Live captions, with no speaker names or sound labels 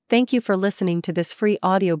Thank you for listening to this free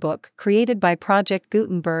audiobook created by Project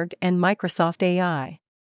Gutenberg and Microsoft AI.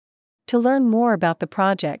 To learn more about the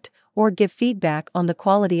project, or give feedback on the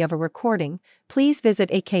quality of a recording, please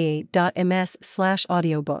visit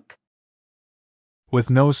aka.ms/audiobook. With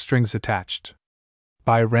No Strings Attached.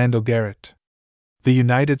 By Randall Garrett. The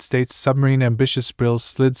United States submarine Ambitious Brill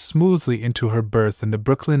slid smoothly into her berth in the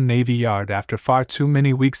Brooklyn Navy Yard after far too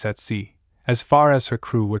many weeks at sea, as far as her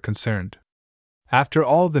crew were concerned. After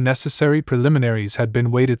all the necessary preliminaries had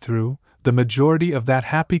been waded through, the majority of that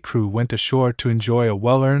happy crew went ashore to enjoy a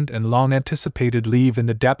well-earned and long-anticipated leave in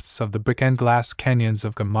the depths of the brick-and-glass canyons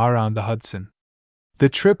of Gamara-on-the-Hudson. The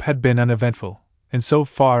trip had been uneventful,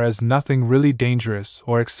 insofar as nothing really dangerous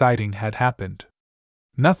or exciting had happened.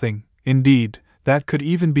 Nothing, indeed, that could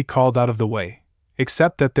even be called out of the way,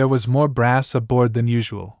 except that there was more brass aboard than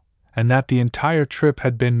usual, and that the entire trip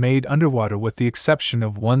had been made underwater with the exception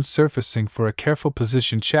of one surfacing for a careful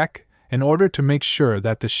position check, in order to make sure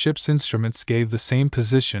that the ship's instruments gave the same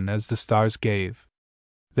position as the stars gave.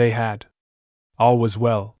 They had. All was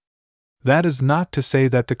well. That is not to say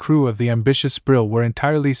that the crew of the Ambitious Brill were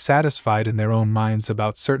entirely satisfied in their own minds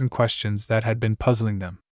about certain questions that had been puzzling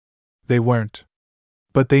them. They weren't.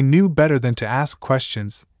 But they knew better than to ask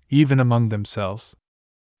questions, even among themselves.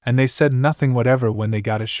 And they said nothing whatever when they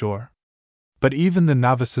got ashore. But even the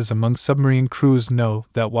novices among submarine crews know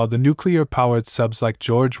that while the nuclear-powered subs like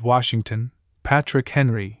George Washington, Patrick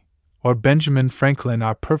Henry, or Benjamin Franklin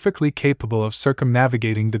are perfectly capable of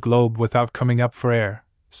circumnavigating the globe without coming up for air,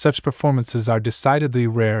 such performances are decidedly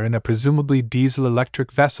rare in a presumably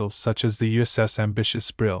diesel-electric vessel such as the USS Ambitious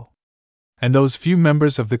Brill. And those few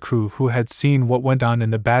members of the crew who had seen what went on in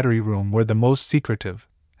the battery room were the most secretive,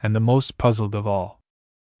 and the most puzzled of all.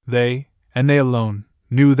 They, and they alone,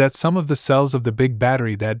 knew that some of the cells of the big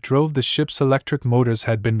battery that drove the ship's electric motors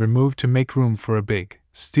had been removed to make room for a big,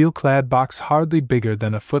 steel-clad box hardly bigger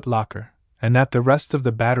than a foot-locker, and that the rest of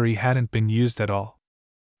the battery hadn't been used at all.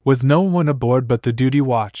 With no one aboard but the duty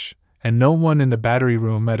watch, and no one in the battery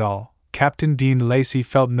room at all, Captain Dean Lacey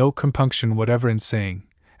felt no compunction whatever in saying,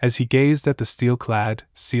 as he gazed at the steel-clad,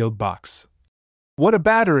 sealed box, "What a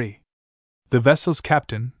battery!" The vessel's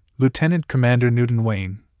captain, Lieutenant Commander Newton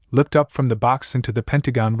Wayne, looked up from the box into the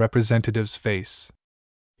Pentagon representative's face.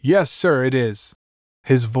 "Yes, sir, it is."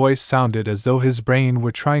 His voice sounded as though his brain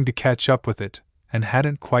were trying to catch up with it, and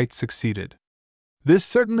hadn't quite succeeded. "This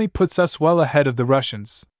certainly puts us well ahead of the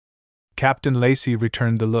Russians." Captain Lacey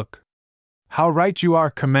returned the look. "How right you are,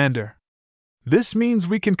 Commander. This means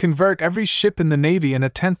we can convert every ship in the Navy in a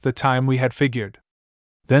tenth the time we had figured."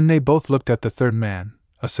 Then they both looked at the third man,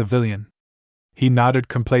 a civilian. He nodded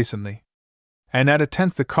complacently. "And at a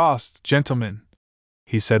tenth the cost, gentlemen,"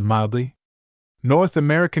 he said mildly. "North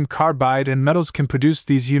American Carbide and Metals can produce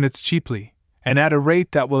these units cheaply, and at a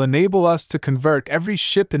rate that will enable us to convert every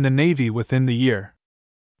ship in the Navy within the year."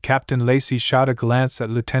 Captain Lacey shot a glance at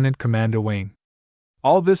Lieutenant Commander Wayne.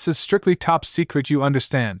 "All this is strictly top secret, you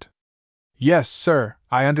understand?" "Yes, sir,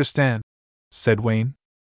 I understand," said Wayne.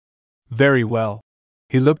 "Very well."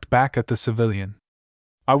 He looked back at the civilian.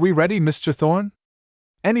 "Are we ready, Mr. Thorne?"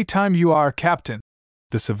 "Any time you are, Captain,"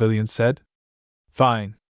 the civilian said.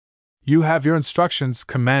 "Fine. You have your instructions,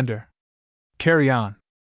 Commander. Carry on."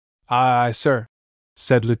 "Aye, aye, sir,"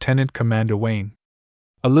 said Lieutenant Commander Wayne.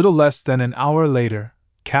 A little less than an hour later,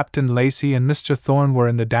 Captain Lacey and Mr. Thorne were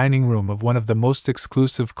in the dining room of one of the most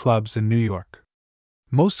exclusive clubs in New York.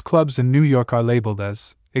 Most clubs in New York are labeled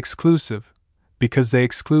as exclusive because they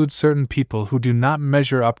exclude certain people who do not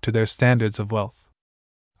measure up to their standards of wealth.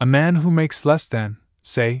 A man who makes less than,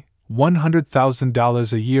 say,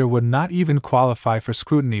 $100,000 a year would not even qualify for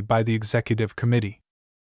scrutiny by the executive committee.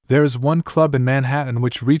 There is one club in Manhattan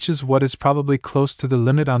which reaches what is probably close to the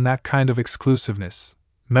limit on that kind of exclusiveness.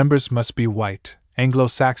 Members must be white,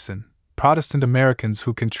 Anglo-Saxon, Protestant Americans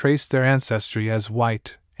who can trace their ancestry as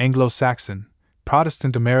white, Anglo-Saxon,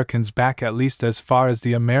 Protestant Americans back at least as far as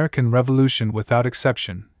the American Revolution without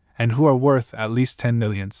exception, and who are worth at least 10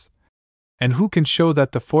 millions. And who can show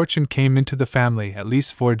that the fortune came into the family at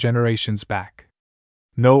least 4 generations back.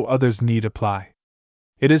 No others need apply.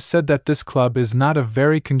 It is said that this club is not a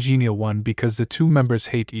very congenial one because the two members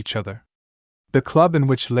hate each other. The club in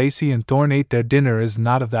which Lacey and Thorne ate their dinner is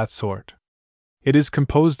not of that sort. It is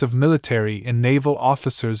composed of military and naval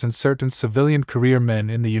officers and certain civilian career men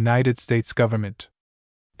in the United States government.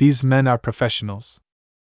 These men are professionals.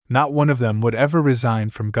 Not one of them would ever resign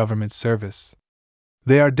from government service.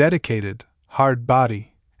 They are dedicated, hard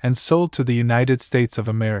body, and soul to the United States of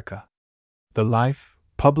America. The life,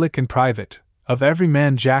 public and private, of every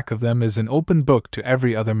man jack of them is an open book to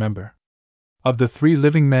every other member. Of the 3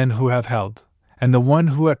 living men who have held, and the one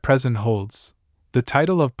who at present holds the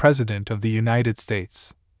title of President of the United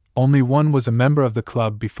States. Only one was a member of the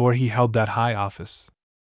club before he held that high office.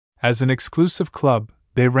 As an exclusive club,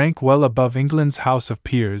 they rank well above England's House of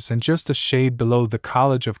Peers and just a shade below the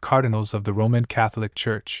College of Cardinals of the Roman Catholic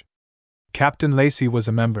Church. Captain Lacey was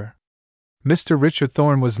a member. Mr. Richard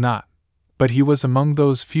Thorne was not, but he was among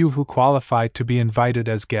those few who qualified to be invited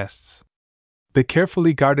as guests. The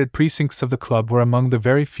carefully guarded precincts of the club were among the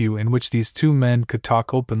very few in which these two men could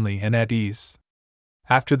talk openly and at ease.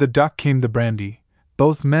 After the duck came the brandy,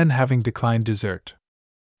 both men having declined dessert.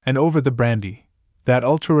 And over the brandy, that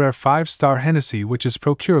ultra-rare 5-star Hennessy which is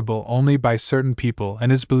procurable only by certain people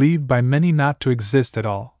and is believed by many not to exist at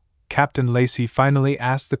all, Captain Lacey finally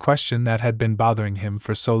asked the question that had been bothering him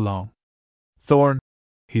for so long. "Thorne,"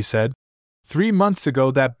 he said, "3 months ago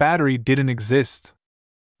that battery didn't exist.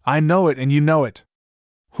 I know it and you know it.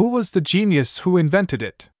 Who was the genius who invented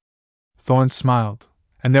it?" Thorne smiled,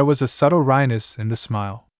 and there was a subtle wryness in the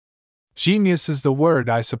smile. "Genius is the word,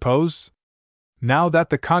 I suppose. Now that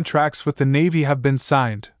the contracts with the Navy have been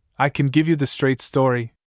signed, I can give you the straight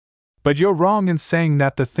story. But you're wrong in saying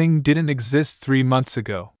that the thing didn't exist 3 months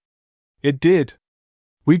ago. It did.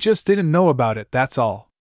 We just didn't know about it, that's all."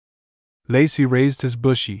 Lacey raised his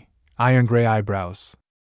bushy, iron-gray eyebrows.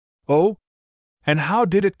 "Oh? And how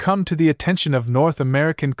did it come to the attention of North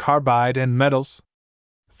American Carbide and Metals?"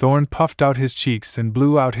 Thorne puffed out his cheeks and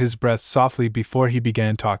blew out his breath softly before he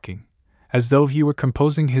began talking, as though he were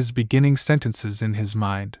composing his beginning sentences in his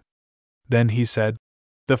mind. Then he said,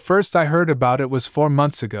 "The first I heard about it was 4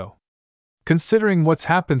 months ago. Considering what's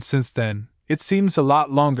happened since then, it seems a lot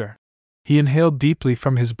longer." He inhaled deeply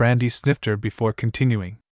from his brandy snifter before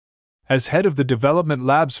continuing. "As head of the development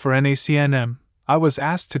labs for NACNM, I was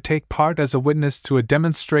asked to take part as a witness to a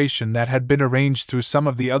demonstration that had been arranged through some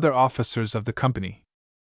of the other officers of the company.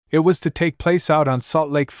 It was to take place out on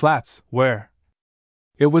Salt Lake Flats, where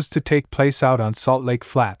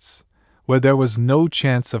there was no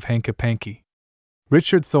chance of hanky-panky.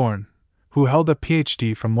 Richard Thorne, who held a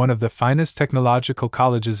Ph.D. from one of the finest technological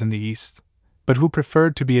colleges in the East, but who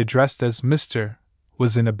preferred to be addressed as Mr.,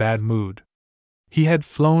 was in a bad mood. He had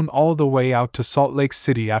flown all the way out to Salt Lake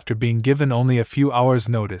City after being given only a few hours'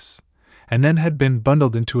 notice, and then had been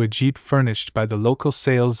bundled into a jeep furnished by the local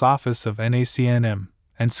sales office of NACNM,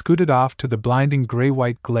 and scooted off to the blinding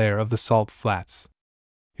gray-white glare of the Salt Flats.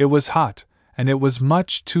 It was hot, and it was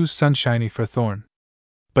much too sunshiny for Thorne.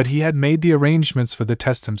 But he had made the arrangements for the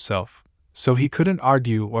test himself, so he couldn't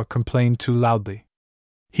argue or complain too loudly.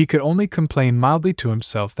 He could only complain mildly to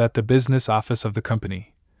himself that the business office of the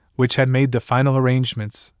company, which had made the final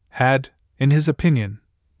arrangements, had, in his opinion,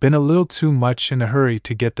 been a little too much in a hurry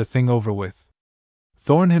to get the thing over with.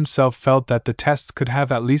 Thorne himself felt that the test could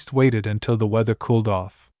have at least waited until the weather cooled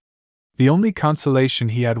off. The only consolation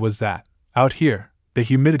he had was that, out here, the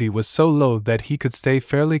humidity was so low that he could stay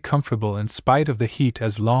fairly comfortable in spite of the heat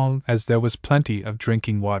as long as there was plenty of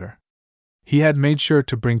drinking water. He had made sure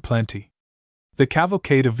to bring plenty. The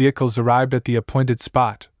cavalcade of vehicles arrived at the appointed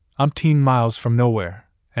spot, umpteen miles from nowhere,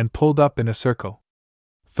 and pulled up in a circle.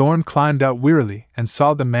 Thorne climbed out wearily and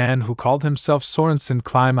saw the man who called himself Sorensen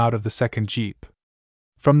climb out of the second jeep.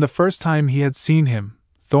 From the first time he had seen him,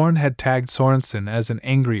 Thorne had tagged Sorensen as an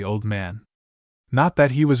angry old man. Not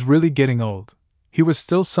that he was really getting old, he was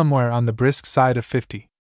still somewhere on the brisk side of 50.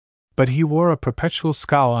 But he wore a perpetual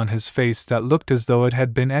scowl on his face that looked as though it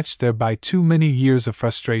had been etched there by too many years of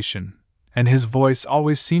frustration, and his voice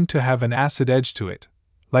always seemed to have an acid edge to it,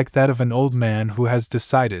 like that of an old man who has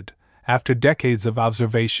decided, after decades of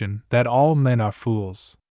observation, that all men are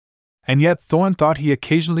fools. And yet Thorne thought he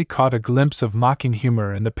occasionally caught a glimpse of mocking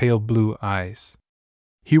humor in the pale blue eyes.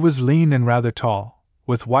 He was lean and rather tall,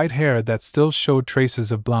 with white hair that still showed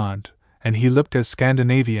traces of blonde, and he looked as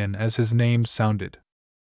Scandinavian as his name sounded.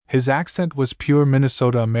 His accent was pure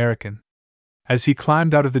Minnesota American. As he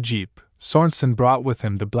climbed out of the jeep, Sorensen brought with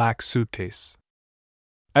him the black suitcase.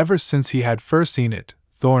 Ever since he had first seen it,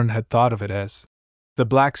 Thorne had thought of it as the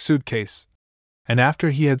black suitcase, and after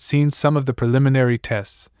he had seen some of the preliminary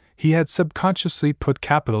tests, he had subconsciously put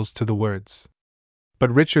capitals to the words.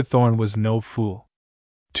 But Richard Thorne was no fool.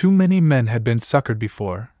 Too many men had been suckered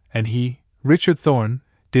before, and he, Richard Thorne,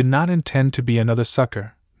 did not intend to be another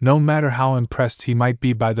sucker, no matter how impressed he might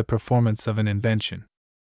be by the performance of an invention.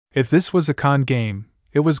 If this was a con game,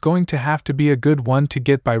 it was going to have to be a good one to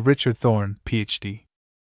get by Richard Thorne, Ph.D.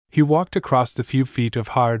 He walked across the few feet of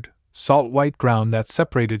hard, salt-white ground that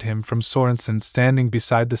separated him from Sorensen standing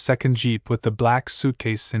beside the second jeep with the black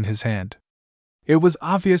suitcase in his hand. It was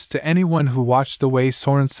obvious to anyone who watched the way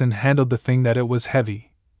Sorensen handled the thing that it was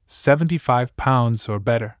heavy, 75 pounds or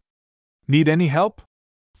better. Need any help?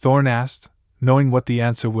 Thorn asked, knowing what the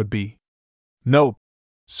answer would be. No,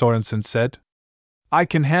 Sorensen said. I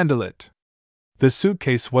can handle it. The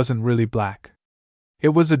suitcase wasn't really black.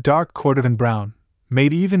 It was a dark cordovan brown,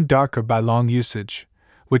 made even darker by long usage,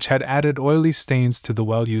 which had added oily stains to the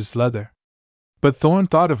well-used leather. But Thorn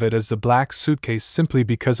thought of it as the black suitcase simply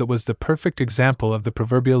because it was the perfect example of the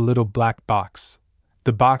proverbial little black box,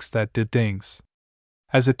 the box that did things.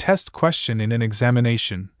 As a test question in an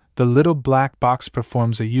examination, the little black box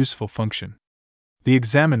performs a useful function. The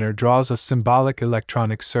examiner draws a symbolic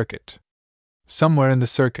electronic circuit. Somewhere in the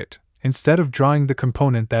circuit, instead of drawing the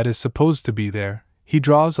component that is supposed to be there, he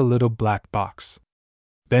draws a little black box.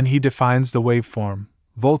 Then he defines the waveform,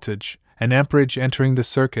 voltage, and amperage entering the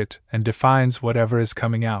circuit and defines whatever is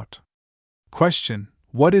coming out. Question: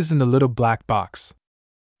 what is in the little black box?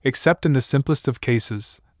 Except in the simplest of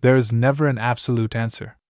cases, there is never an absolute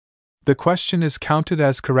answer. The question is counted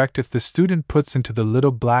as correct if the student puts into the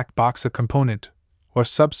little black box a component, or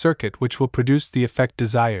sub-circuit which will produce the effect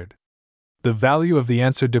desired. The value of the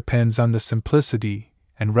answer depends on the simplicity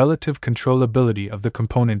and relative controllability of the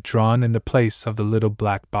component drawn in the place of the little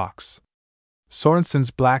black box. Sorensen's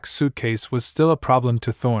black suitcase was still a problem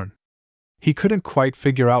to Thorn. He couldn't quite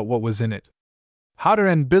figure out what was in it. Hotter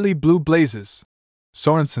and Billy Blue Blazes,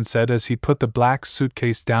 Sorensen said as he put the black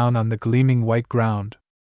suitcase down on the gleaming white ground.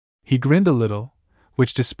 He grinned a little,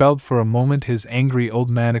 which dispelled for a moment his angry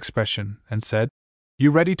old man expression, and said,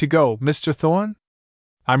 You ready to go, Mr. Thorn?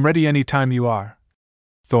 I'm ready any time you are,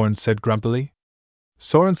 Thorn said grumpily.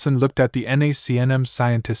 Sorensen looked at the NACNM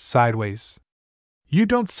scientist sideways. You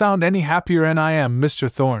don't sound any happier than I am, Mr.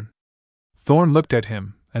 Thorn. Thorn looked at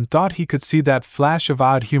him, and thought he could see that flash of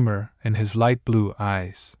odd humor in his light blue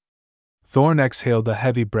eyes. Thorn exhaled a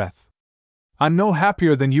heavy breath. I'm no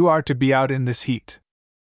happier than you are to be out in this heat.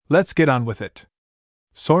 Let's get on with it.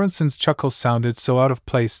 Sorensen's chuckle sounded so out of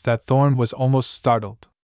place that Thorn was almost startled.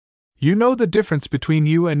 You know the difference between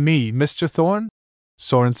you and me, Mr. Thorn?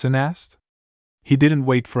 Sorensen asked. He didn't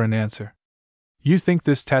wait for an answer. You think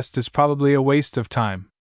this test is probably a waste of time.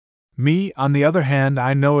 Me, on the other hand,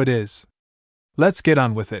 I know it is. Let's get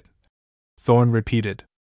on with it, Thorn repeated.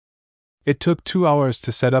 It took 2 hours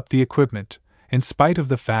to set up the equipment, in spite of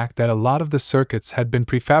the fact that a lot of the circuits had been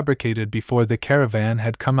prefabricated before the caravan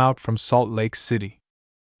had come out from Salt Lake City.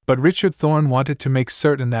 But Richard Thorn wanted to make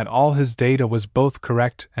certain that all his data was both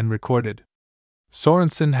correct and recorded.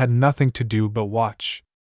 Sorensen had nothing to do but watch.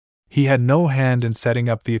 He had no hand in setting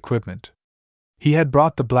up the equipment. He had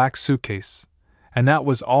brought the black suitcase, and that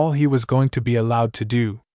was all he was going to be allowed to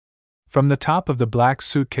do. From the top of the black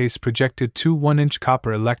suitcase projected 2 1-inch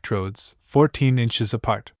copper electrodes, 14 inches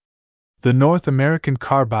apart. The North American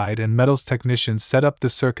Carbide and Metals technicians set up the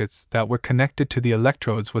circuits that were connected to the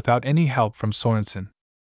electrodes without any help from Sorensen.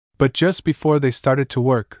 But just before they started to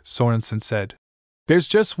work, Sorensen said, There's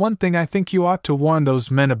just one thing I think you ought to warn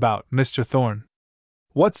those men about, Mr. Thorn.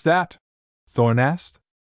 What's that? Thorn asked.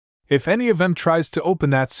 If any of them tries to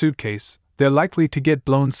open that suitcase, they're likely to get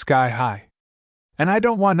blown sky high. And I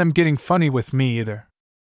don't want them getting funny with me either.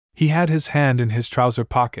 He had his hand in his trouser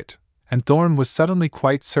pocket, and Thorn was suddenly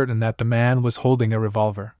quite certain that the man was holding a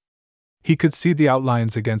revolver. He could see the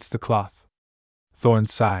outlines against the cloth. Thorn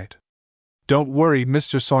sighed. Don't worry,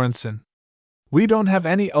 Mr. Sorensen. We don't have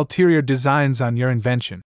any ulterior designs on your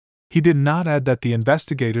invention. He did not add that the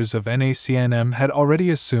investigators of NACNM had already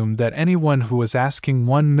assumed that anyone who was asking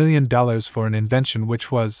 $1 million for an invention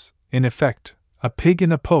which was, in effect, a pig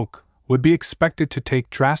in a poke, would be expected to take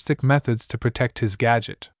drastic methods to protect his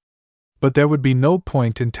gadget. But there would be no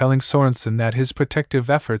point in telling Sorensen that his protective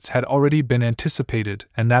efforts had already been anticipated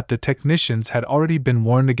and that the technicians had already been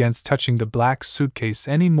warned against touching the black suitcase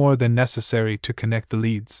any more than necessary to connect the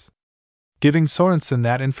leads. Giving Sorensen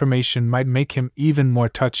that information might make him even more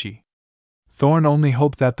touchy. Thorn only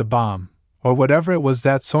hoped that the bomb, or whatever it was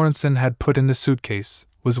that Sorensen had put in the suitcase,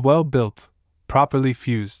 was well built, properly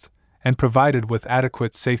fused, and provided with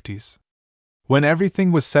adequate safeties. When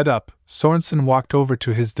everything was set up, Sorensen walked over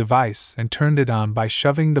to his device and turned it on by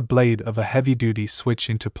shoving the blade of a heavy-duty switch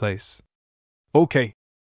into place. Okay,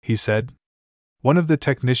 he said. One of the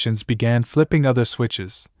technicians began flipping other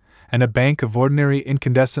switches, and a bank of ordinary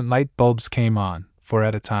incandescent light bulbs came on, 4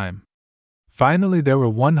 at a time. Finally there were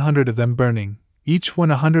 100 of them burning, each one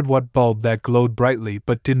a 100-watt bulb that glowed brightly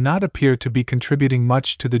but did not appear to be contributing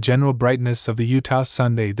much to the general brightness of the Utah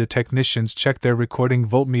Sunday. The technicians checked their recording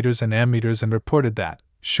voltmeters and ammeters and reported that,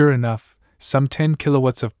 sure enough, some 10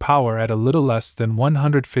 kilowatts of power at a little less than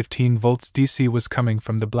 115 volts DC was coming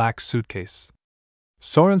from the black suitcase.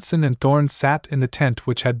 Sorensen and Thorn sat in the tent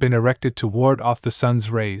which had been erected to ward off the sun's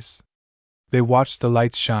rays. They watched the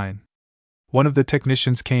lights shine. One of the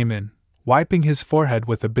technicians came in, wiping his forehead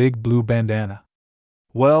with a big blue bandana.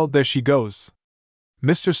 Well, there she goes.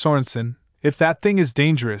 Mr. Sorensen, if that thing is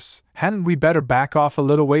dangerous, hadn't we better back off a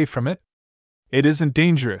little way from it? It isn't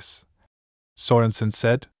dangerous, Sorensen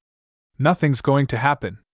said. Nothing's going to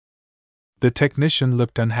happen. The technician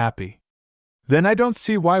looked unhappy. Then I don't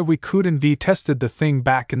see why we couldn't tested the thing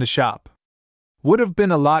back in the shop. Would have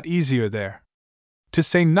been a lot easier there. To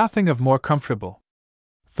say nothing of more comfortable.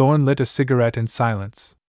 Thorne lit a cigarette in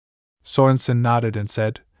silence. Sorensen nodded and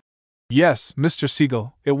said, Yes, Mr.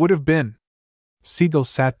 Siegel, it would have been. Siegel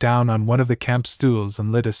sat down on one of the camp stools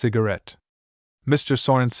and lit a cigarette. Mr.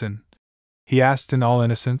 Sorensen, he asked in all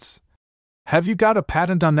innocence, have you got a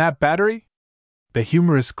patent on that battery? The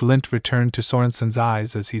humorous glint returned to Sorensen's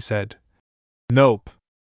eyes as he said, Nope.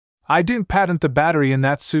 I didn't patent the battery in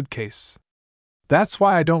that suitcase. That's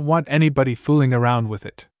why I don't want anybody fooling around with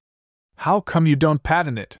it. How come you don't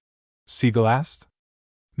patent it? Siegel asked.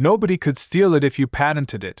 Nobody could steal it if you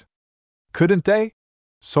patented it. Couldn't they?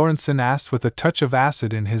 Sorensen asked with a touch of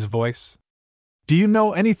acid in his voice. Do you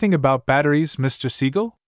know anything about batteries, Mr.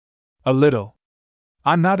 Siegel? A little.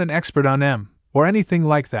 I'm not an expert on them, or anything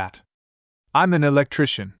like that. I'm an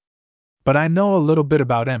electrician. But I know a little bit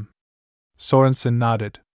about them. Sorensen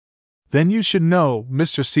nodded. Then you should know,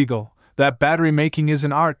 Mr. Siegel, that battery making is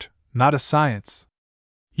an art, not a science.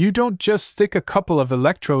 You don't just stick a couple of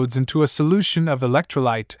electrodes into a solution of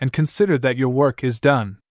electrolyte and consider that your work is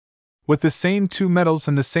done. With the same two metals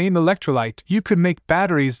and the same electrolyte, you could make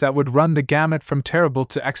batteries that would run the gamut from terrible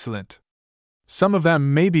to excellent. Some of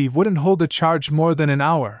them maybe wouldn't hold a charge more than an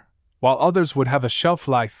hour, while others would have a shelf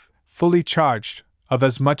life, fully charged, of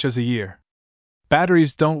as much as a year.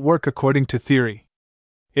 Batteries don't work according to theory.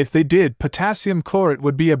 If they did, potassium chlorate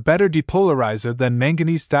would be a better depolarizer than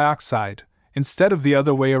manganese dioxide, instead of the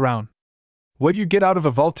other way around. What you get out of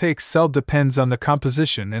a voltaic cell depends on the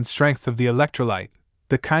composition and strength of the electrolyte,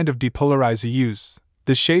 the kind of depolarizer used,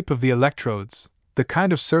 the shape of the electrodes, the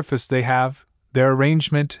kind of surface they have, their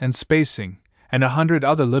arrangement and spacing, and 100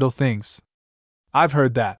 other little things. I've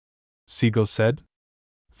heard that, Siegel said.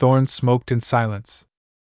 Thorne smoked in silence.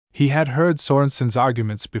 He had heard Sorensen's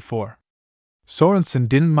arguments before. Sorensen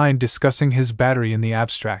didn't mind discussing his battery in the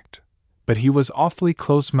abstract, but he was awfully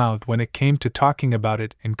close-mouthed when it came to talking about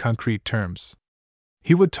it in concrete terms.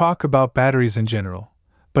 He would talk about batteries in general,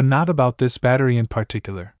 but not about this battery in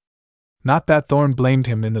particular. Not that Thorne blamed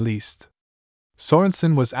him in the least.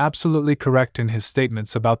 Sorensen was absolutely correct in his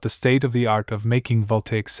statements about the state of the art of making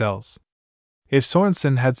voltaic cells. If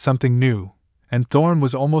Sorensen had something new, and Thorne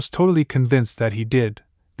was almost totally convinced that he did,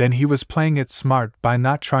 then he was playing it smart by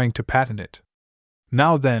not trying to patent it.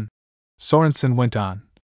 Now then, Sorensen went on,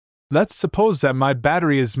 let's suppose that my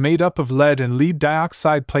battery is made up of lead and lead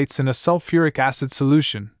dioxide plates in a sulfuric acid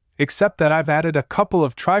solution, except that I've added a couple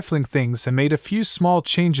of trifling things and made a few small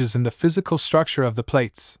changes in the physical structure of the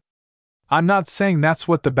plates. I'm not saying that's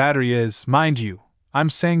what the battery is, mind you, I'm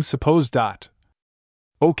saying suppose.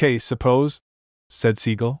 Okay, suppose, said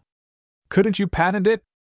Siegel. Couldn't you patent it?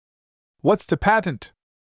 What's to patent?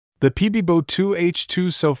 The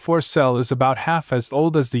PBBO2H2SO4 cell is about half as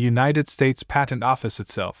old as the United States Patent Office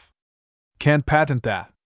itself. Can't patent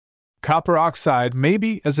that. Copper oxide,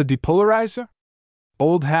 maybe, as a depolarizer?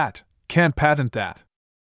 Old hat, can't patent that.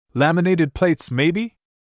 Laminated plates, maybe?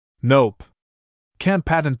 Nope. Can't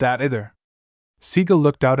patent that either. Siegel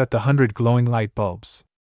looked out at the 100 glowing light bulbs.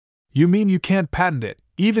 You mean you can't patent it,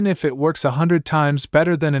 even if it works 100 times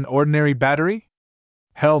better than an ordinary battery?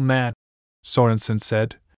 Hell, man, Sorensen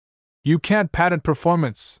said. You can't patent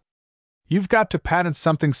performance. You've got to patent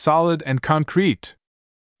something solid and concrete.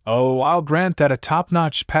 Oh, I'll grant that a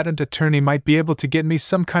top-notch patent attorney might be able to get me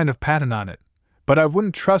some kind of patent on it, but I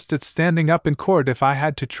wouldn't trust it standing up in court if I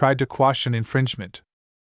had to try to quash an infringement.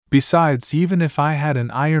 Besides, even if I had an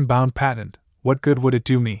iron-bound patent, what good would it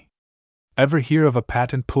do me? Ever hear of a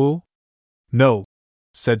patent pool? No,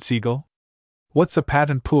 said Siegel. What's a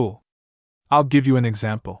patent pool? I'll give you an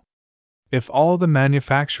example. If all the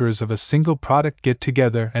manufacturers of a single product get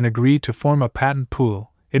together and agree to form a patent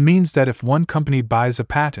pool, it means that if one company buys a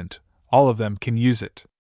patent, all of them can use it.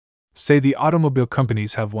 Say the automobile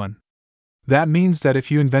companies have one. That means that if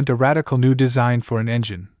you invent a radical new design for an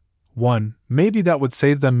engine, maybe that would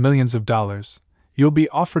save them millions of dollars, you'll be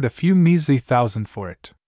offered a few measly thousand for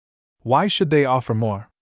it. Why should they offer more?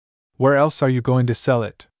 Where else are you going to sell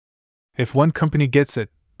it? If one company gets it,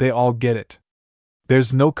 they all get it.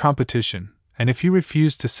 There's no competition, and if you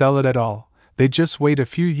refuse to sell it at all, they just wait a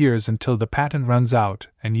few years until the patent runs out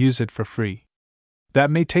and use it for free.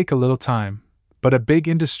 That may take a little time, but a big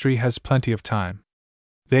industry has plenty of time.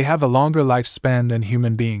 They have a longer lifespan than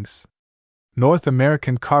human beings. North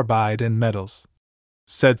American Carbide and Metals,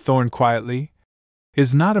 said Thorne quietly,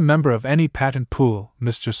 is not a member of any patent pool,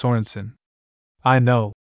 Mr. Sorensen. I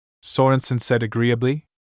know, Sorensen said agreeably.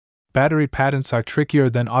 Battery patents are trickier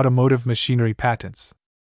than automotive machinery patents.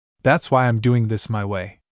 That's why I'm doing this my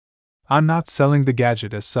way. I'm not selling the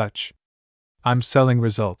gadget as such. I'm selling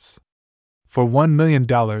results. For $1 million,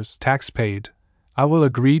 tax paid, I will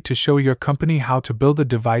agree to show your company how to build a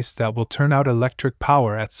device that will turn out electric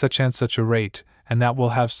power at such and such a rate, and that will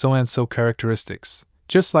have so and so characteristics,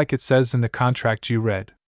 just like it says in the contract you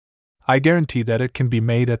read. I guarantee that it can be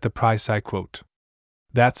made at the price I quote.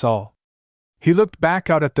 That's all. He looked back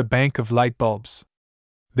out at the bank of light bulbs.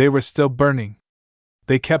 They were still burning.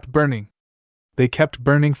 They kept burning. They kept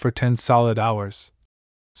burning for 10 solid hours,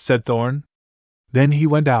 said Thorne. Then he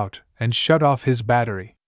went out and shut off his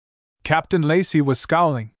battery. Captain Lacey was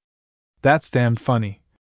scowling. That's damned funny,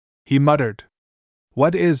 he muttered.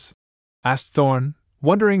 What is? Asked Thorne,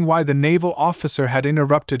 wondering why the naval officer had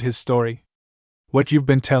interrupted his story. What you've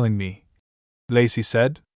been telling me, Lacey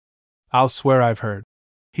said. I'll swear I've heard.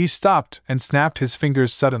 He stopped and snapped his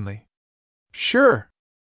fingers suddenly. Sure.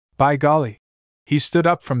 By golly. He stood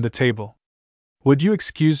up from the table. Would you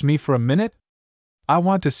excuse me for a minute? I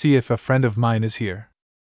want to see if a friend of mine is here.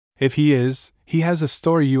 If he is, he has a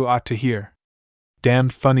story you ought to hear.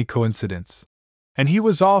 Damned funny coincidence. And he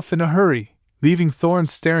was off in a hurry, leaving Thorne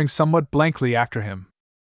staring somewhat blankly after him.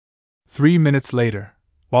 3 minutes later,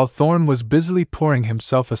 while Thorne was busily pouring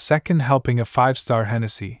himself a second helping of 5-star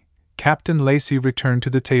Hennessy, Captain Lacey returned to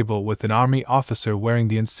the table with an Army officer wearing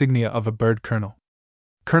the insignia of a bird colonel.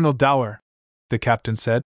 Colonel Dower, the captain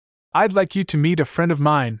said, I'd like you to meet a friend of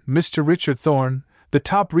mine, Mr. Richard Thorne, the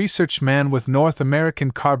top research man with North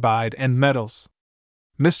American Carbide and Metals.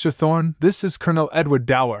 Mr. Thorne, this is Colonel Edward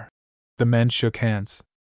Dower. The men shook hands.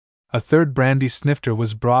 A third brandy snifter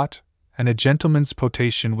was brought, and a gentleman's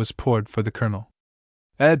potation was poured for the colonel.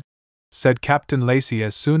 Ed, said Captain Lacey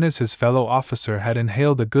as soon as his fellow officer had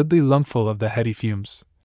inhaled a goodly lungful of the heady fumes.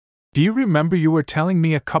 Do you remember you were telling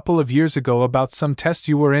me a couple of years ago about some test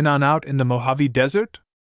you were in on out in the Mojave Desert?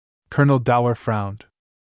 Colonel Dower frowned.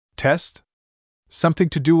 Test? Something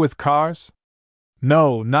to do with cars?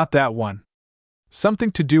 No, not that one.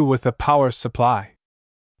 Something to do with a power supply.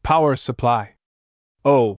 Power supply.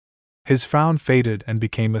 Oh. His frown faded and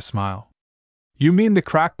became a smile. You mean the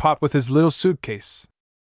crackpot with his little suitcase?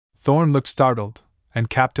 Thorne looked startled, and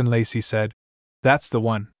Captain Lacey said, That's the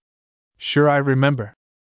one. Sure I remember,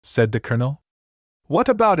 said the colonel. What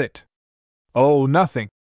about it? Oh, nothing,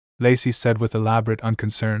 Lacey said with elaborate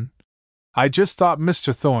unconcern. I just thought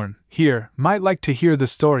Mr. Thorne, here, might like to hear the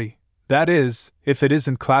story, that is, if it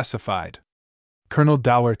isn't classified. Colonel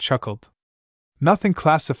Dower chuckled. Nothing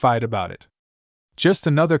classified about it. Just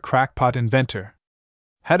another crackpot inventor.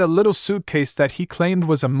 Had a little suitcase that he claimed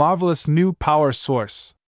was a marvelous new power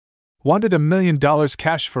source. Wanted $1 million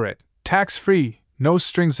cash for it, tax-free, no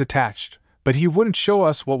strings attached, but he wouldn't show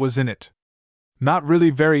us what was in it. Not really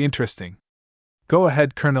very interesting. Go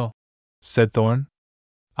ahead, Colonel, said Thorne.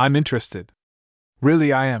 I'm interested.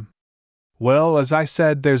 Really I am. Well, as I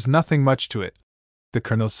said, there's nothing much to it, the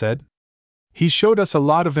colonel said. He showed us a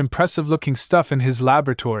lot of impressive-looking stuff in his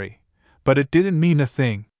laboratory, but it didn't mean a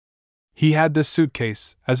thing. He had this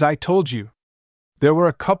suitcase, as I told you. There were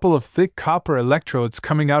a couple of thick copper electrodes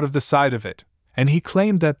coming out of the side of it, and he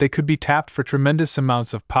claimed that they could be tapped for tremendous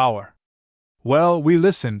amounts of power. Well, we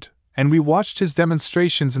listened, and we watched his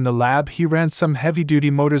demonstrations in the lab. He ran some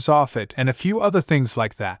heavy-duty motors off it and a few other things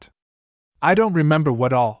like that. I don't remember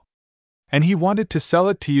what all. And he wanted to sell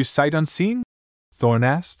it to you sight unseen? Thorne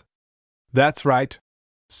asked. That's right,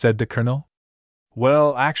 said the colonel.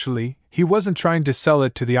 Well, actually, he wasn't trying to sell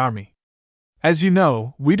it to the Army. As you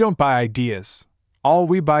know, we don't buy ideas. All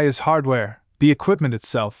we buy is hardware, the equipment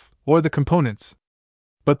itself, or the components.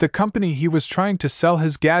 But the company he was trying to sell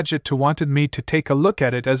his gadget to wanted me to take a look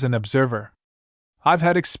at it as an observer. I've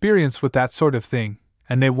had experience with that sort of thing,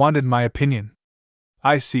 and they wanted my opinion.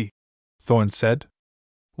 I see, Thorne said.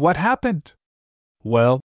 What happened?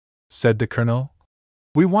 Well, said the colonel,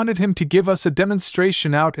 we wanted him to give us a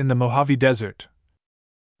demonstration out in the Mojave Desert.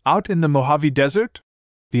 Out in the Mojave Desert?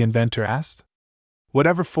 The inventor asked.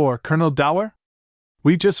 Whatever for, Colonel Dower?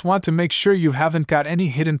 We just want to make sure you haven't got any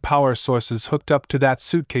hidden power sources hooked up to that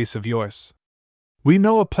suitcase of yours. We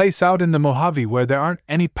know a place out in the Mojave where there aren't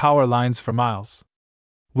any power lines for miles.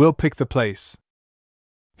 We'll pick the place.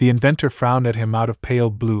 The inventor frowned at him out of pale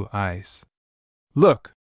blue eyes.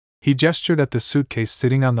 Look! He gestured at the suitcase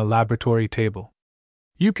sitting on the laboratory table.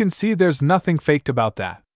 You can see there's nothing faked about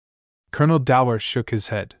that. Colonel Dower shook his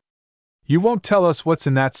head. You won't tell us what's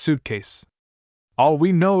in that suitcase? All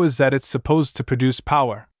we know is that it's supposed to produce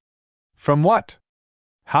power. From what?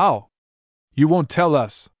 How? You won't tell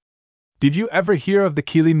us. Did you ever hear of the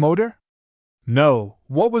Keeley motor? No,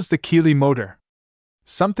 what was the Keeley motor?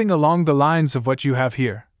 Something along the lines of what you have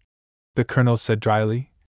here, the colonel said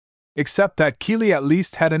dryly. Except that Keeley at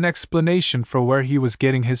least had an explanation for where he was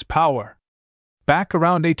getting his power. Back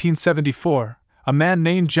around 1874, a man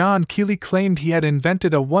named John Keeley claimed he had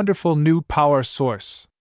invented a wonderful new power source.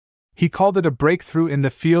 He called it a breakthrough in the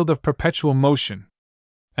field of perpetual motion.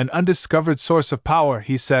 An undiscovered source of power,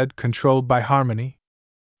 he said, controlled by harmony.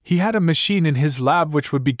 He had a machine in his lab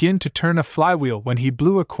which would begin to turn a flywheel when he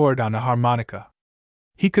blew a chord on a harmonica.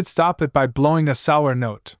 He could stop it by blowing a sour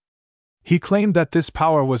note. He claimed that this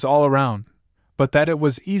power was all around, but that it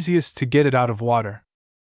was easiest to get it out of water.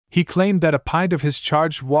 He claimed that a pint of his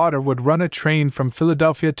charged water would run a train from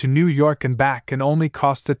Philadelphia to New York and back and only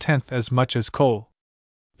cost a tenth as much as coal.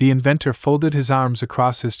 The inventor folded his arms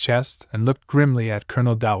across his chest and looked grimly at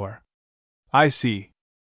Colonel Dower. I see.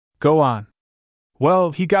 Go on.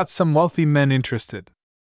 Well, he got some wealthy men interested.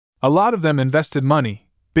 A lot of them invested money,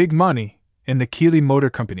 big money, in the Keeley Motor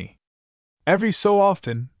Company. Every so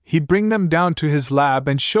often, he'd bring them down to his lab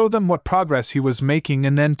and show them what progress he was making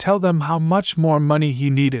and then tell them how much more money he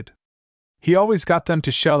needed. He always got them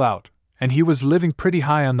to shell out, and he was living pretty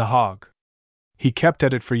high on the hog. He kept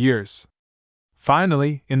at it for years.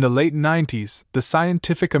 Finally, in the late 90s, the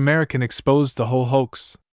Scientific American exposed the whole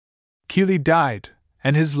hoax. Keeley died,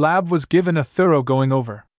 and his lab was given a thorough going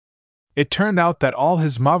over. It turned out that all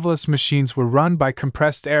his marvelous machines were run by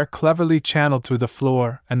compressed air cleverly channeled through the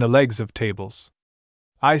floor and the legs of tables.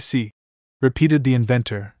 I see, repeated the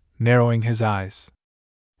inventor, narrowing his eyes.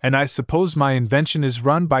 And I suppose my invention is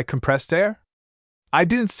run by compressed air? I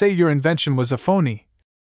didn't say your invention was a phony,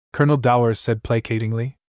 Colonel Dower said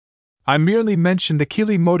placatingly. I merely mentioned the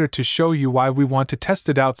Keeley motor to show you why we want to test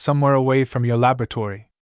it out somewhere away from your laboratory.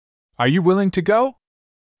 Are you willing to go?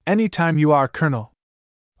 Any time you are, Colonel.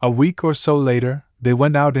 A week or so later, they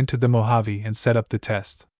went out into the Mojave and set up the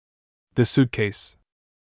test. The suitcase,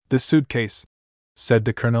 said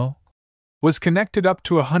the colonel, was connected up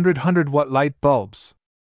to 100-watt light bulbs.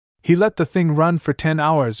 He let the thing run for 10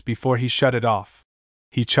 hours before he shut it off.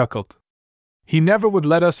 He chuckled. He never would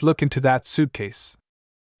let us look into that suitcase.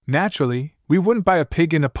 Naturally, we wouldn't buy a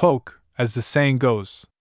pig in a poke, as the saying goes.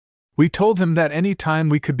 We told him that any time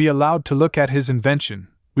we could be allowed to look at his invention,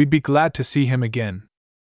 we'd be glad to see him again.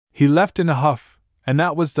 He left in a huff, and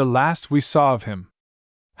that was the last we saw of him.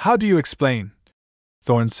 How do you explain,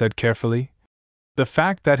 Thorne said carefully, the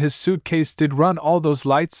fact that his suitcase did run all those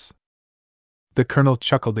lights? The colonel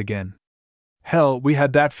chuckled again. Hell, we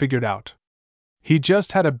had that figured out. He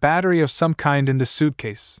just had a battery of some kind in the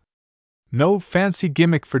suitcase. No fancy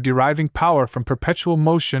gimmick for deriving power from perpetual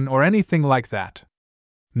motion or anything like that.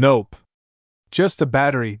 Nope. Just a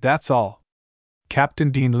battery, that's all.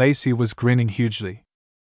 Captain Dean Lacey was grinning hugely.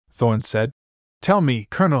 Thorne said, Tell me,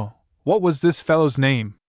 Colonel, what was this fellow's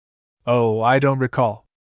name? Oh, I don't recall.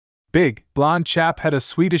 Big, blond chap had a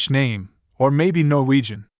Swedish name, or maybe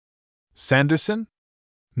Norwegian. Sanderson?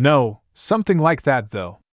 No, something like that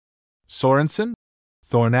though. Sorensen?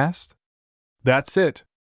 Thorne asked. That's it.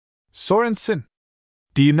 Sorensen.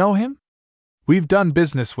 Do you know him? We've done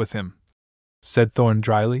business with him, said Thorne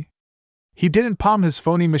dryly. He didn't palm his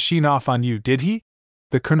phony machine off on you, did he?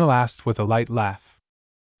 The colonel asked with a light laugh.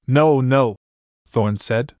 No, Thorne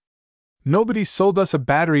said. Nobody sold us a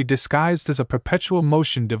battery disguised as a perpetual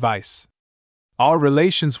motion device. Our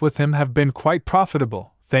relations with him have been quite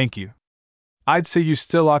profitable, thank you. I'd say you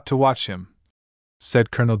still ought to watch him,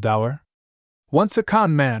 said Colonel Dower. Once a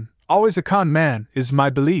con man, always a con man, is my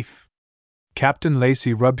belief. Captain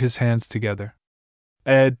Lacey rubbed his hands together.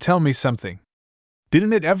 Ed, tell me something.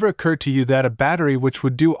 Didn't it ever occur to you that a battery which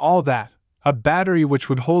would do all that, a battery which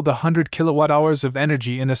would hold 100 kilowatt-hours of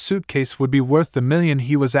energy in a suitcase would be worth the $1 million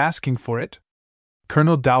he was asking for it?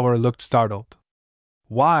 Colonel Dower looked startled.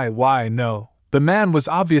 Why, no, the man was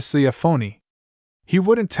obviously a phony. He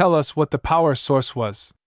wouldn't tell us what the power source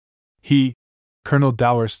was. Colonel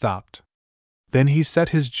Dower stopped. Then he set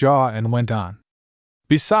his jaw and went on.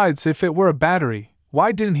 Besides, if it were a battery,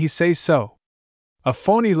 why didn't he say so? A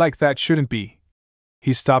phony like that shouldn't be.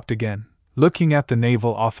 He stopped again, looking at the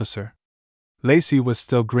naval officer. Lacey was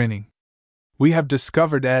still grinning. We have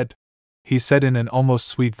discovered, Ed, he said in an almost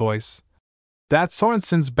sweet voice, that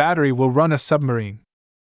Sorensen's battery will run a submarine.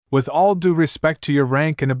 With all due respect to your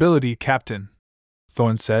rank and ability, Captain,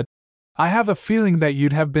 Thorne said, I have a feeling that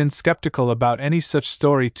you'd have been skeptical about any such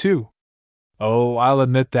story too. Oh, I'll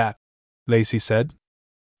admit that, Lacey said.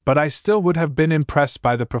 But I still would have been impressed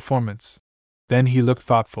by the performance. Then he looked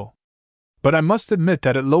thoughtful. But I must admit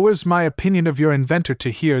that it lowers my opinion of your inventor to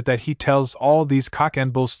hear that he tells all these cock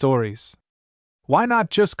and bull stories. Why not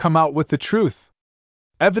just come out with the truth?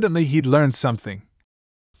 Evidently he'd learned something,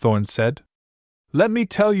 Thorne said. Let me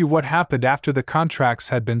tell you what happened after the contracts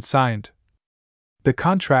had been signed. The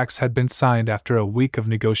contracts had been signed after a week of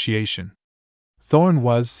negotiation. Thorne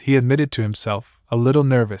was, he admitted to himself, a little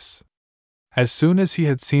nervous. As soon as he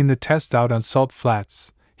had seen the test out on Salt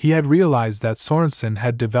Flats, he had realized that Sorensen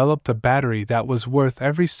had developed a battery that was worth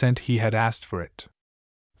every cent he had asked for it.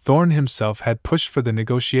 Thorne himself had pushed for the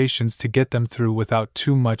negotiations to get them through without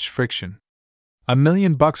too much friction. $1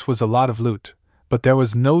 million was a lot of loot, but there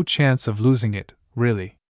was no chance of losing it,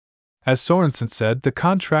 really. As Sorensen said, the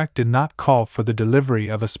contract did not call for the delivery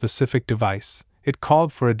of a specific device, it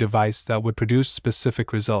called for a device that would produce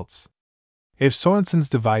specific results. If Sorensen's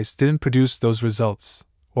device didn't produce those results,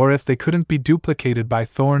 or if they couldn't be duplicated by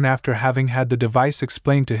Thorne after having had the device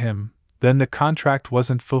explained to him, then the contract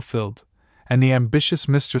wasn't fulfilled, and the ambitious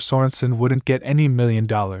Mr. Sorensen wouldn't get any $1 million.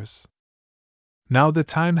 Now the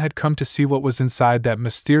time had come to see what was inside that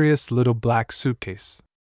mysterious little black suitcase.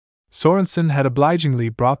 Sorensen had obligingly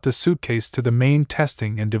brought the suitcase to the main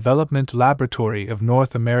testing and development laboratory of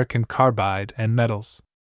North American Carbide and Metals.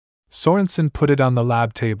 Sorensen put it on the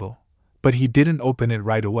lab table, but he didn't open it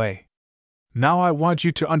right away. Now I want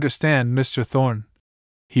you to understand, Mr. Thorne,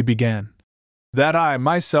 he began, that I,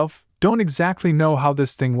 myself, don't exactly know how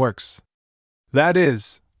this thing works. That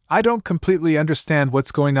is, I don't completely understand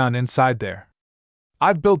what's going on inside there.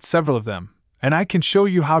 I've built several of them, and I can show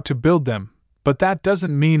you how to build them, but that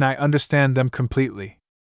doesn't mean I understand them completely.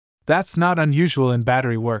 That's not unusual in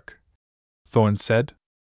battery work, Thorne said.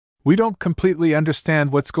 We don't completely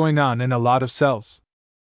understand what's going on in a lot of cells.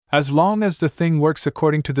 As long as the thing works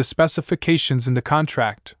according to the specifications in the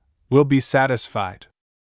contract, we'll be satisfied.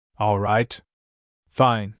 All right.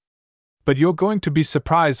 Fine. But you're going to be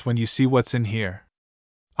surprised when you see what's in here.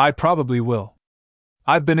 I probably will.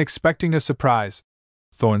 I've been expecting a surprise,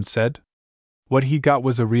 Thorne said. What he got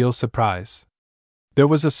was a real surprise. There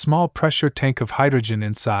was a small pressure tank of hydrogen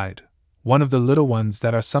inside, one of the little ones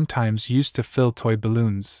that are sometimes used to fill toy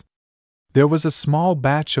balloons. There was a small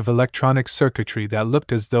batch of electronic circuitry that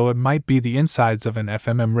looked as though it might be the insides of an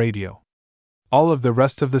FM radio. All of the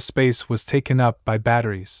rest of the space was taken up by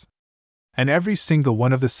batteries. And every single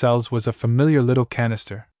one of the cells was a familiar little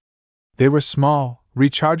canister. They were small,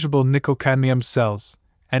 rechargeable nickel-cadmium cells,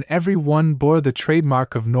 and every one bore the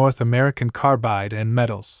trademark of North American Carbide and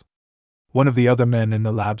Metals. One of the other men in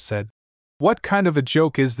the lab said, "What kind of a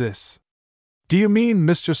joke is this?" "Do you mean,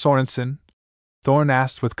 Mr. Sorensen," Thorne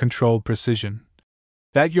asked with controlled precision,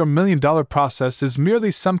 "that your $1 million process is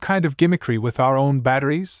merely some kind of gimmickry with our own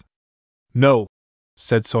batteries?" "No,"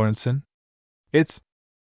 said Sorensen. "It's—"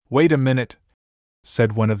 "Wait a minute,"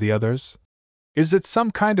 said one of the others. "Is it some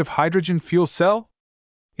kind of hydrogen fuel cell?"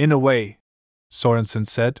 "In a way," Sorensen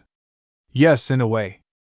said. "Yes, in a way.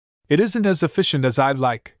 It isn't as efficient as I'd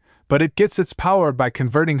like, but it gets its power by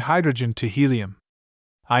converting hydrogen to helium.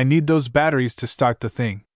 I need those batteries to start the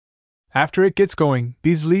thing. After it gets going,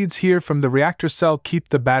 these leads here from the reactor cell keep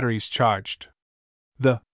the batteries charged."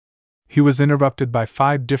 He was interrupted by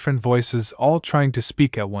 5 different voices all trying to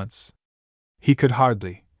speak at once. He could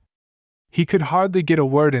hardly get a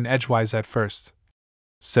word in edgewise at first,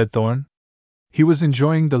 said Thorne. He was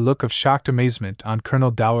enjoying the look of shocked amazement on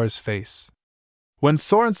Colonel Dower's face. When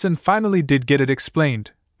Sorensen finally did get it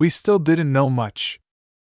explained, we still didn't know much.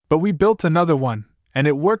 But we built another one, and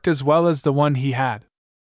it worked as well as the one he had.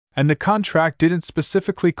 And the contract didn't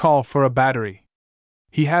specifically call for a battery.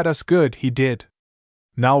 He had us good, he did.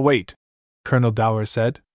 Now wait, Colonel Dower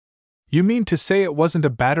said. You mean to say it wasn't a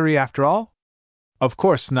battery after all? Of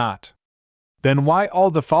course not. Then why all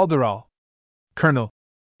the falderall? Colonel,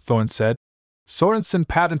 Thorne said, Sorensen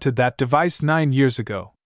patented that device 9 years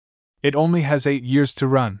ago. It only has 8 years to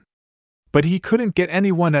run. But he couldn't get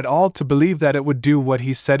anyone at all to believe that it would do what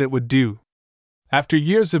he said it would do. After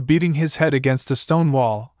years of beating his head against a stone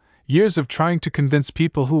wall, years of trying to convince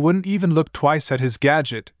people who wouldn't even look twice at his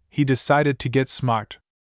gadget, he decided to get smart.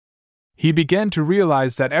 He began to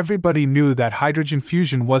realize that everybody knew that hydrogen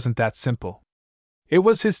fusion wasn't that simple. It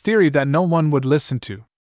was his theory that no one would listen to.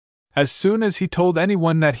 As soon as he told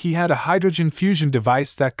anyone that he had a hydrogen fusion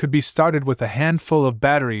device that could be started with a handful of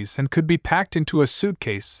batteries and could be packed into a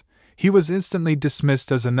suitcase, he was instantly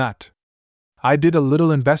dismissed as a nut. I did a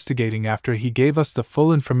little investigating after he gave us the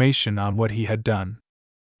full information on what he had done.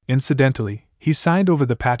 Incidentally, he signed over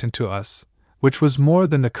the patent to us, which was more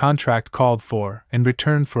than the contract called for, in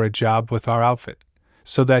return for a job with our outfit,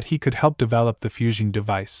 so that he could help develop the fusion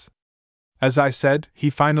device. As I said, he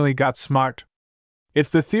finally got smart. If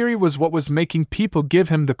the theory was what was making people give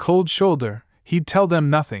him the cold shoulder, he'd tell them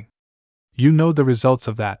nothing. You know the results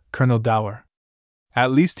of that, Colonel Dower.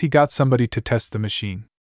 At least he got somebody to test the machine.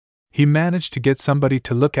 He managed to get somebody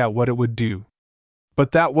to look at what it would do.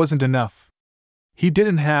 But that wasn't enough. He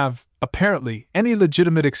didn't have, apparently, any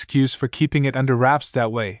legitimate excuse for keeping it under wraps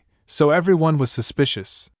that way, so everyone was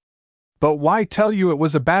suspicious. But why tell you it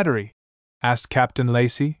was a battery? Asked Captain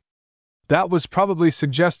Lacey. That was probably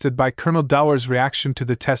suggested by Colonel Dower's reaction to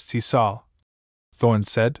the tests he saw, Thorne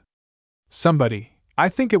said. Somebody, I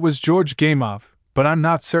think it was George Gamow, but I'm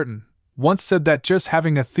not certain, once said that just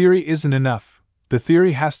having a theory isn't enough. The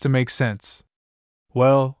theory has to make sense.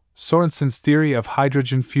 Well, Sorensen's theory of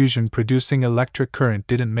hydrogen fusion producing electric current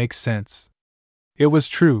didn't make sense. It was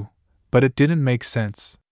true, but it didn't make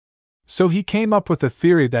sense. So he came up with a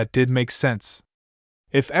theory that did make sense.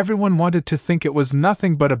 If everyone wanted to think it was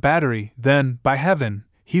nothing but a battery, then, by heaven,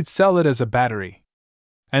 he'd sell it as a battery.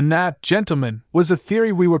 And that, gentlemen, was a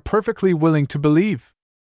theory we were perfectly willing to believe.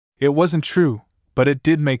 It wasn't true, but it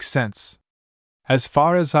did make sense. As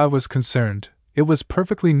far as I was concerned, it was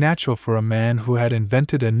perfectly natural for a man who had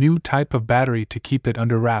invented a new type of battery to keep it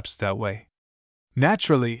under wraps that way.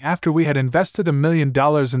 Naturally, after we had invested $1 million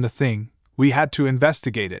in the thing, we had to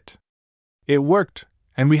investigate it. It worked,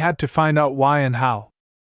 and we had to find out why and how.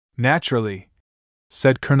 Naturally,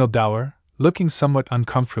 said Colonel Dower, looking somewhat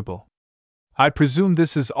uncomfortable. I presume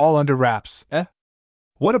this is all under wraps, eh?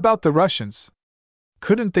 What about the Russians?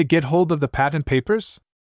 Couldn't they get hold of the patent papers?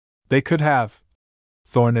 They could have,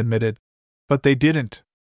 Thorne admitted. But they didn't.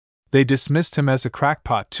 They dismissed him as a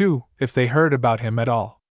crackpot, too, if they heard about him at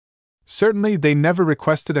all. Certainly they never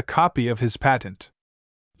requested a copy of his patent.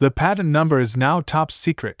 The patent number is now top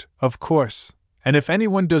secret, of course, and if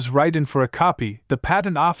anyone does write in for a copy, the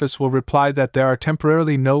patent office will reply that there are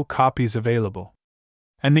temporarily no copies available.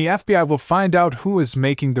 And the FBI will find out who is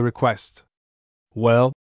making the request.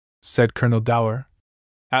 Well, said Colonel Dower,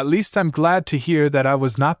 at least I'm glad to hear that I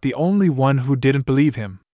was not the only one who didn't believe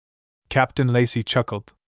him. Captain Lacey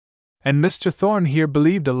chuckled. And Mr. Thorne here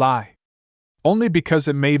believed a lie. Only because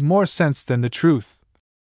it made more sense than the truth,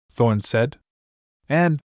 Thorne said.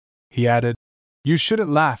 And, he added, you shouldn't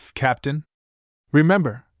laugh, Captain.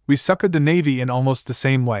 Remember, we suckered the Navy in almost the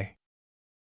same way.